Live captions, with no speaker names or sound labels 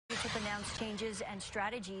UTEP announced changes and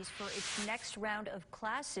strategies for its next round of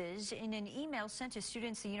classes. In an email sent to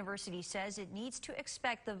students, the university says it needs to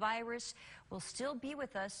expect the virus will still be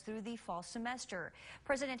with us through the fall semester.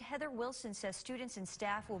 President Heather Wilson says students and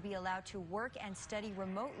staff will be allowed to work and study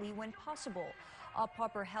remotely when possible. All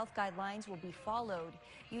proper health guidelines will be followed.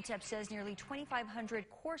 UTEP says nearly 2,500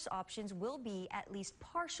 course options will be at least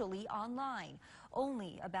partially online.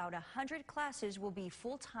 Only about 100 classes will be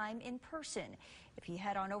full-time in person. If you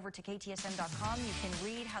head on over to KTSM.com, you can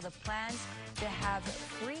read how the plans to have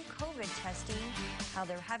free COVID testing, how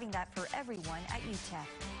they're having that for everyone at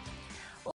UTEP.